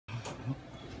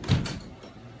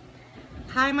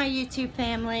Hi, my YouTube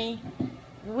family.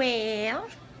 Well,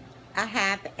 I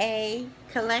have a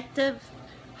collective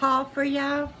haul for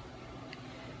y'all.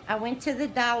 I went to the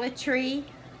Dollar Tree,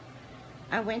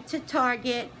 I went to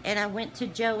Target, and I went to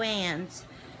Joann's.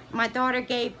 My daughter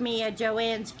gave me a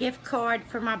Joann's gift card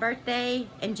for my birthday,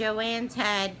 and Joann's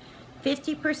had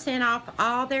 50% off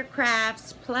all their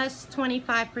crafts plus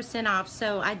 25% off,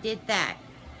 so I did that.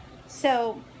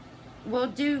 So we'll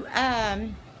do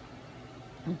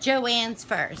Joann's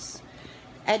first.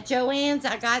 At Joann's,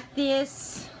 I got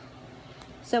this.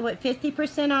 So with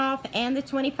 50% off and the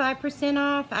 25%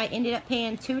 off, I ended up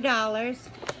paying $2.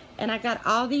 And I got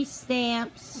all these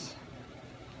stamps.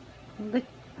 Look,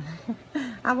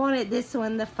 I wanted this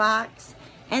one, the fox.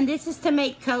 And this is to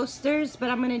make coasters, but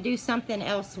I'm going to do something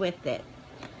else with it.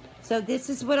 So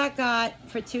this is what I got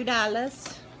for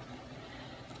 $2.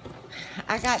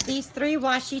 I got these 3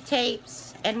 washi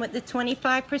tapes, and with the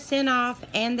 25% off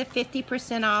and the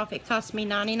 50% off, it cost me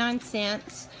 99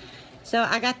 cents. So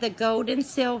I got the gold and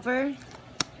silver,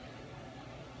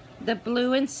 the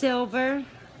blue and silver,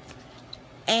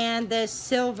 and the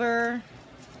silver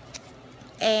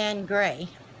and gray.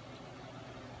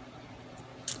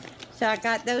 So I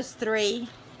got those 3.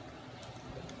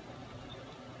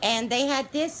 And they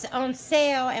had this on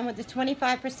sale, and with the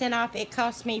 25% off, it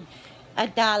cost me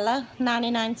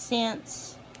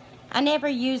 $1.99. I never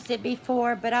used it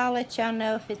before, but I'll let y'all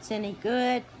know if it's any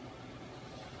good.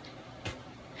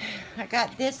 I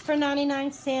got this for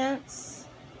 99 cents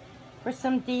for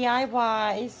some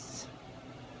DIYs.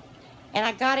 And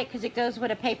I got it because it goes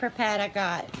with a paper pad I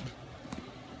got.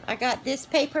 I got this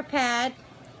paper pad,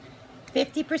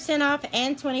 50% off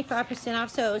and 25% off,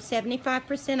 so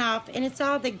 75% off. And it's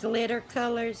all the glitter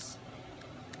colors.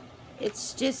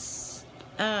 It's just,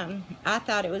 I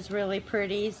thought it was really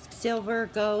pretty. Silver,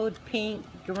 gold, pink,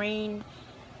 green,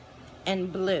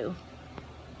 and blue.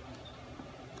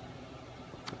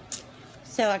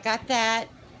 So I got that,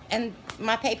 and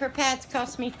my paper pads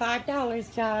cost me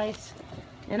 $5, guys.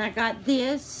 And I got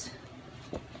this,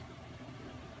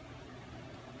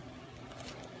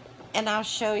 and I'll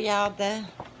show y'all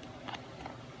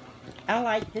I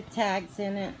like the tags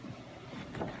in it.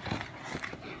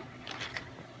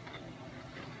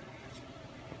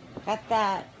 Got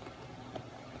that.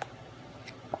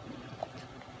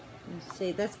 Let's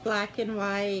see, that's black and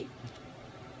white.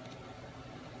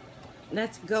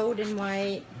 That's gold and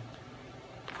white.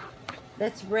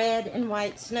 That's red and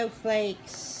white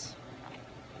snowflakes.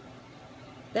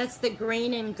 That's the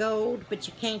green and gold, but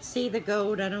you can't see the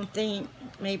gold, I don't think.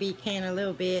 Maybe you can a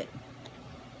little bit.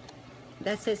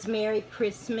 That says Merry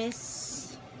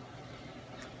Christmas.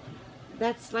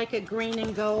 That's like a green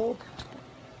and gold.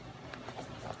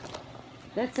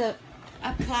 That's a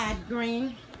plaid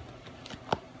green.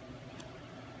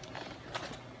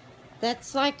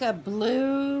 That's like a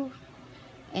blue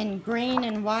and green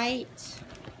and white.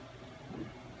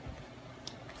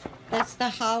 That's the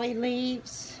holly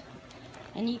leaves,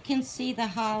 and you can see the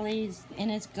hollies in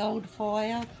its gold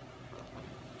foil.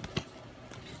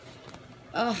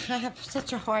 Oh, I have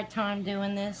such a hard time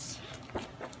doing this.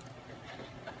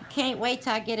 Can't wait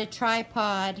till I get a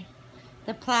tripod.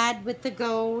 The plaid with the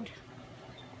gold,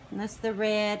 and that's the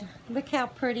red. Look how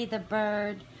pretty the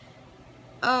bird.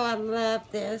 Oh, I love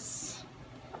this.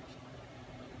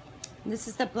 This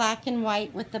is the black and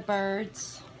white with the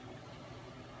birds.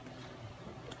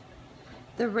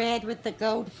 The red with the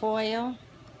gold foil.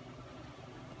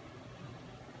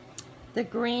 The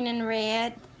green and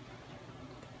red.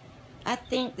 I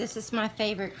think this is my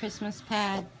favorite Christmas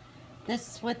pad.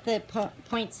 This is with the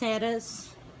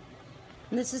poinsettias.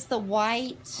 And this is the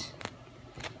white.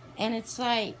 And it's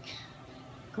like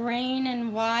green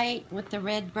and white with the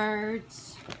red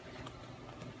birds.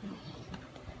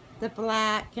 The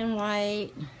black and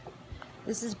white.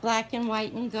 This is black and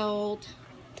white and gold.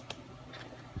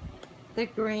 The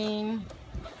green.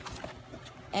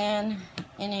 And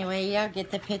anyway, y'all get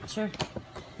the picture.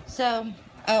 So,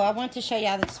 oh, I want to show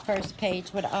y'all this first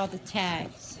page with all the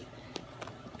tags.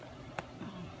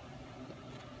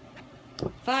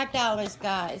 $5,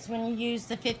 guys, when you use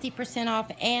the 50% off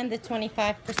and the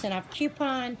 25% off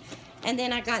coupon. And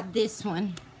then I got this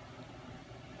one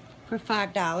for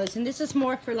 $5. And this is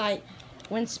more for like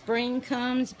when spring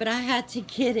comes, but I had to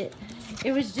get it.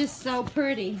 It was just so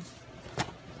pretty.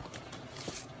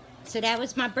 So that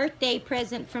was my birthday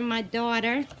present from my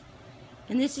daughter.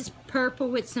 And this is purple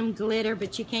with some glitter,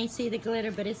 but you can't see the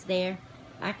glitter, but it's there.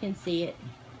 I can see it.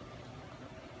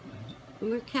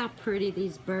 Look how pretty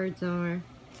these birds are.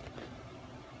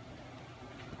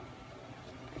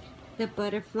 The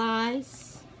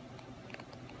butterflies.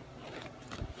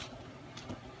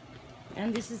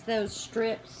 And this is those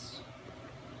strips.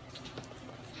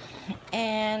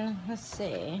 And let's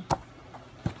see.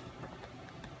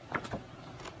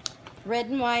 Red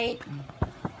and white.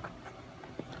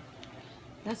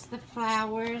 That's the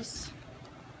flowers.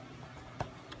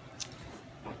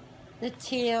 The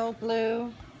teal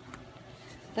blue.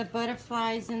 The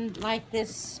butterflies in like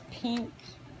this pink.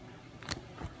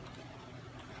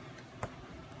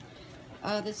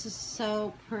 Oh, this is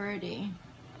so pretty.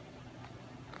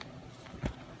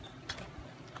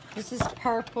 This is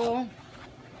purple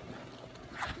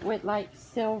with like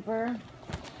silver.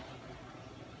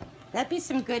 That'd be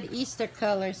some good Easter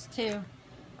colors too.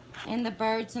 And the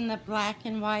birds in the black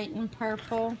and white and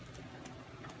purple.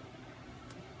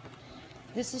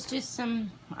 This is just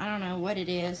some, I don't know what it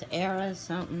is, era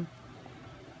something.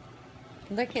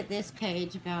 Look at this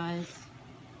page, guys.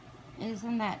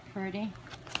 Isn't that pretty?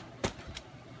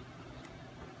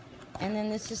 And then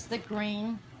this is the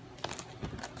green.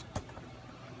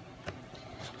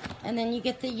 And then you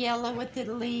get the yellow with the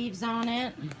leaves on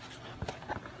it.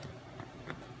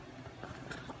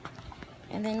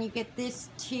 And then you get this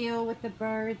teal with the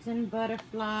birds and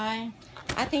butterfly.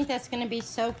 I think that's going to be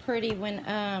so pretty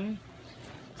when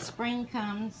spring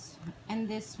comes. And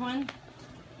this one.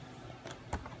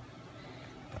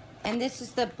 And this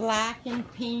is the black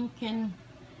and pink and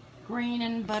green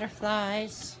and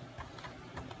butterflies.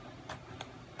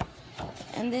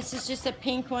 And this is just a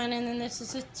pink one, and then this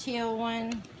is a teal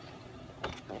one.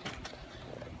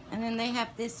 And then they have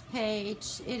this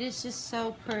page. It is just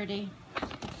so pretty.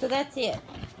 So that's it.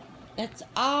 That's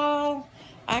all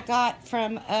I got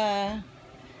from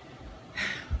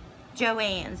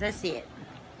Joann's. That's it.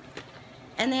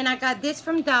 And then I got this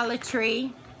from Dollar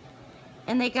Tree.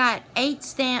 And they got 8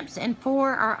 stamps and 4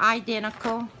 are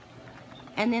identical.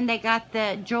 And then they got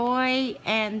the Joy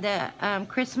and the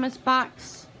Christmas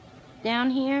box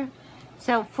down here.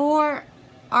 So 4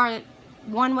 are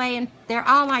one way and they're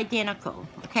all identical.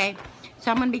 Okay.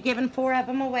 So I'm going to be giving 4 of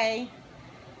them away.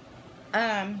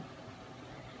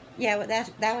 Yeah, well,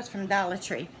 that was from Dollar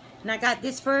Tree. And I got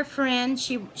this for a friend.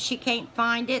 She can't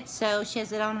find it, so she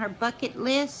has it on her bucket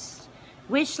list,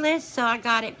 wish list. So I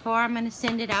got it for her. I'm going to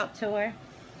send it out to her.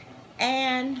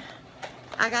 And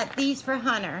I got these for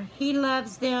Hunter. He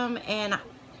loves them, and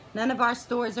none of our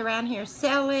stores around here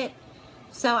sell it.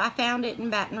 So I found it in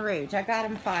Baton Rouge. I got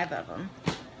him 5 of them.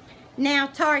 Now,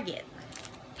 Target.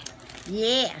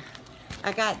 Yeah.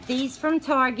 I got these from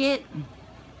Target.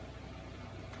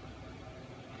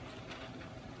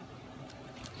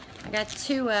 I got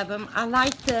 2 of them. I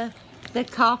like the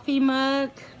coffee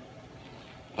mug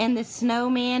and the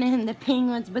snowman and the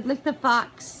penguins. But look, the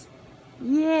fox.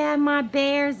 Yeah, my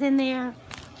bear's in there.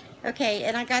 Okay,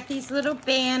 and I got these little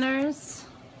banners.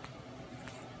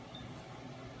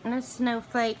 And the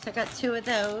snowflakes. I got 2 of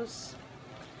those.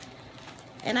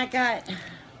 And I got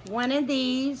 1 of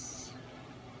these.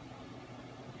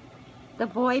 The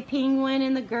boy penguin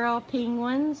and the girl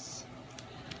penguins.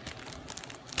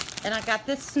 And I got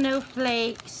the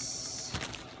snowflakes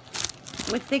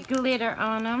with the glitter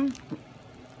on them.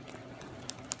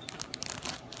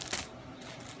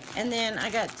 And then I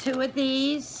got 2 of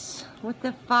these with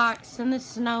the fox and the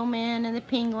snowman and the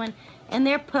penguin. And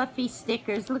they're puffy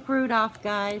stickers. Look, Rudolph,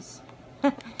 guys.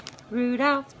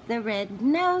 Rudolph the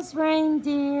red-nosed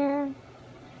reindeer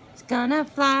is gonna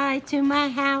fly to my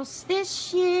house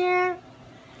this year.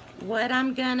 What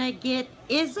I'm gonna get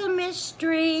is a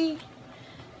mystery.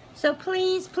 So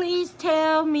please, please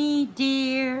tell me,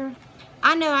 dear.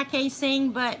 I know I can't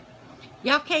sing, but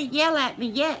y'all can't yell at me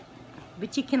yet.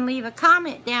 But you can leave a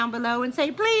comment down below and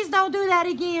say, please don't do that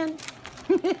again.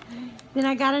 Then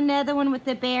I got another one with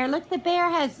the bear. Look, the bear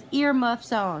has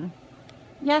earmuffs on.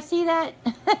 Y'all see that?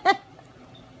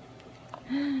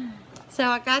 So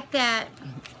I got that.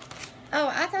 Oh,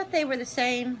 I thought they were the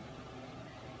same.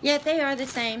 Yeah, they are the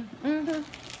same.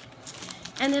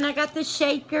 And then I got the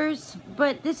shakers,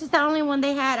 but this is the only one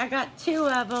they had. I got 2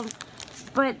 of them,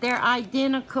 but they're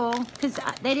identical because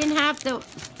they didn't have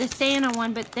the Santa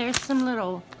one, but there's some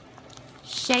little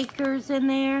shakers in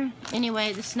there.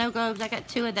 Anyway, the snow globes, I got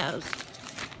 2 of those.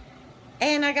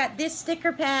 And I got this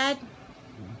sticker pad.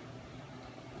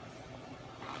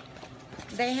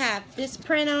 They have this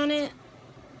print on it.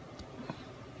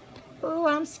 Oh,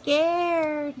 I'm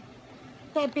scared.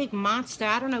 That big monster.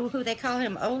 I don't know who they call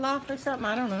him. Olaf or something.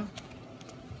 I don't know.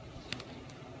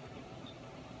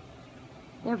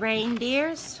 The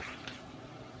reindeers.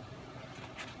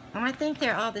 Oh, I think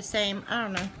they're all the same. I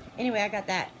don't know. Anyway, I got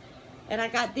that. And I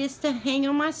got this to hang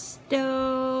on my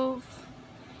stove.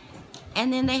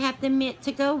 And then they have the mitt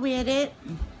to go with it.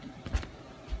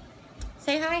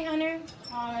 Say hi, Hunter.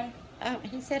 Hi. Oh,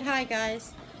 he said hi,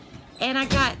 guys. And I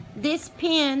got this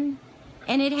pin,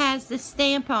 and it has the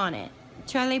stamp on it.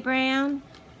 Charlie Brown.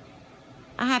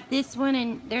 I have this one,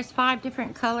 and there's 5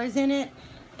 different colors in it.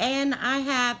 And I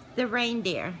have the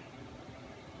reindeer.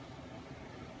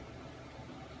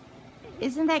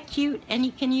 Isn't that cute? And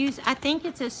you can use, I think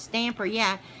it's a stamper.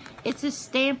 Yeah, it's a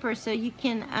stamper, so you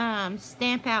can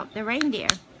stamp out the reindeer.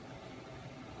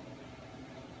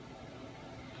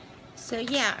 So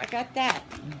yeah, I got that.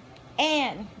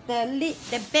 And the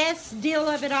best deal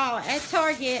of it all at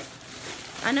Target.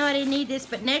 I know I didn't need this,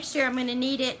 but next year I'm going to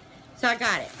need it, so I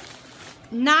got it.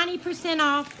 90%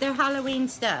 off their Halloween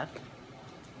stuff.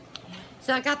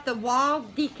 So I got the wall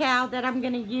decal that I'm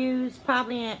going to use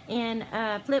probably in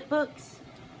flip books.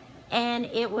 And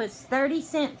it was 30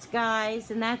 cents,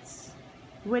 guys, and that's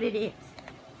what it is.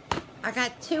 I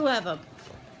got 2 of them.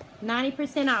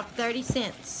 90% off, 30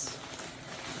 cents.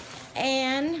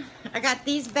 And I got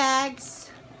these bags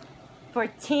for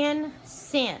 10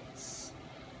 cents.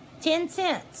 10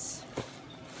 cents.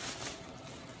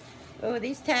 Oh,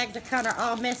 these tags are kind of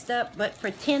all messed up, but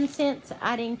for 10 cents,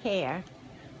 I didn't care.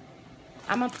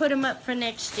 I'm going to put them up for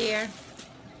next year.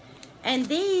 And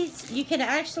these you can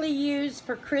actually use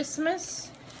for Christmas.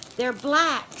 They're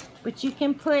black, but you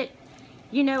can put,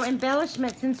 you know,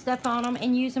 embellishments and stuff on them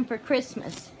and use them for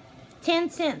Christmas.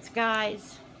 10 cents,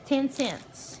 guys. 10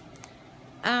 cents.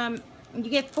 You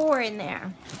get 4 in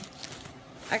there.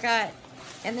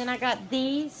 And then I got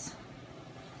these.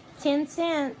 10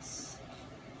 cents.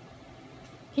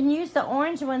 You can use the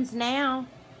orange ones now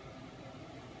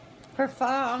for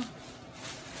fall.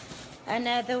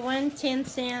 Another one, 10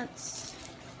 cents.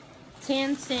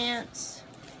 10 cents.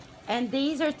 And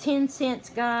these are 10 cents,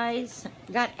 guys.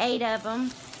 Got 8 of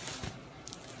them.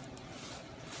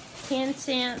 10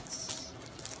 cents.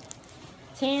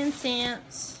 10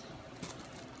 cents.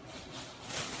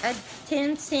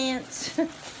 10 cents.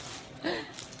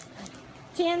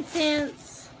 10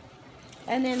 cents.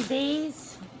 And then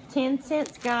these, 10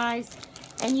 cents, guys.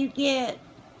 And you get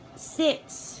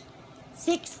 6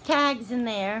 tags in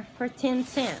there for 10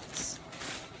 cents.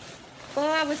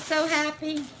 Well, I was so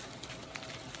happy.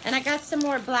 And I got some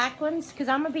more black ones because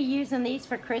I'm going to be using these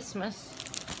for Christmas.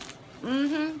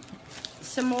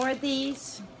 Some more of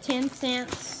these, 10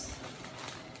 cents.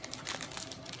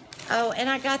 Oh, and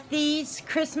I got these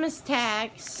Christmas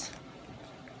tags.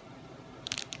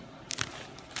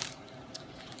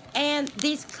 And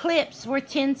these clips were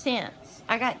 10 cents.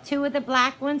 I got 2 of the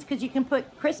black ones because you can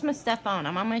put Christmas stuff on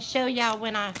them. I'm going to show y'all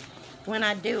when I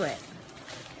do it.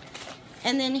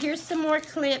 And then here's some more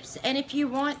clips. And if you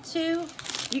want to,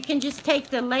 you can just take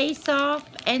the lace off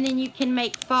and then you can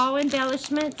make fall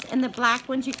embellishments. And the black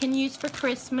ones you can use for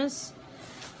Christmas.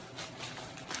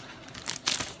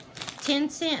 10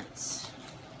 cents.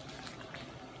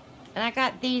 And I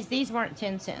got these. These weren't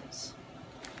 10 cents.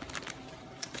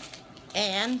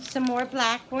 And some more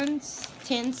black ones.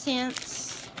 10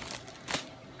 cents.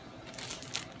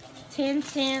 10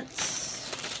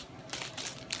 cents.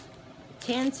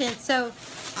 10 cents. So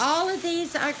all of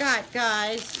these I got,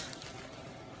 guys.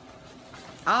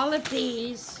 All of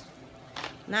these.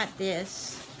 Not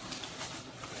this.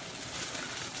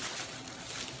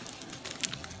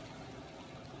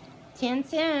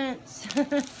 $0.10.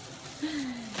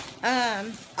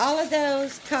 All of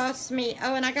those cost me.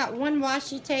 Oh, and I got 1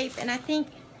 washi tape, and I think,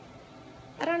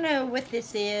 I don't know what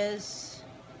this is,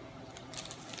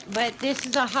 but this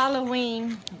is a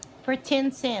Halloween for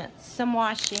 10 cents. Some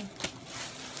washi.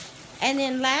 And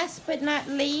then last but not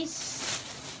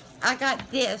least, I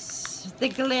got this, the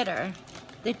glitter,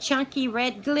 the chunky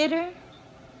red glitter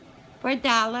for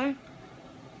 $1.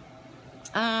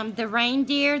 The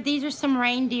reindeer, these are some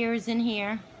reindeers in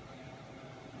here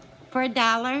for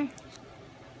 $1.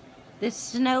 The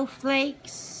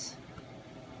snowflakes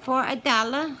for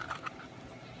 $1.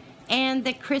 And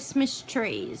the Christmas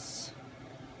trees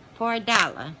for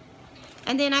 $1.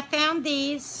 And then I found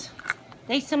these.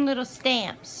 They some little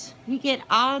stamps. You get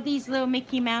all these little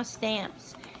Mickey Mouse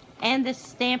stamps. And the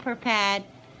stamper pad,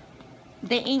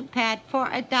 the ink pad for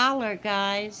 $1,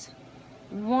 guys.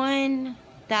 $1.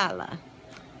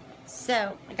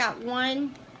 So, I got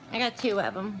 1. I got 2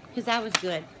 of them because that was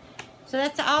good. So,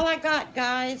 that's all I got,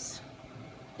 guys.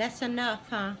 That's enough,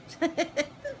 huh?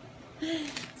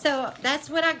 So, that's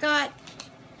what I got.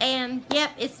 And,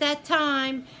 yep, it's that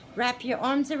time. Wrap your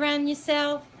arms around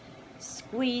yourself.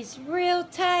 Squeeze real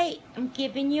tight. I'm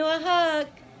giving you a hug.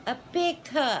 A big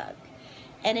hug.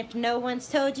 And if no one's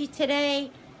told you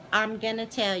today, I'm going to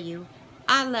tell you.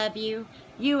 I love you.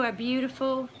 You are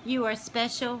beautiful. You are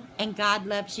special. And God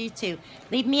loves you too.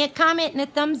 Leave me a comment and a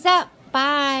thumbs up.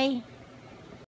 Bye.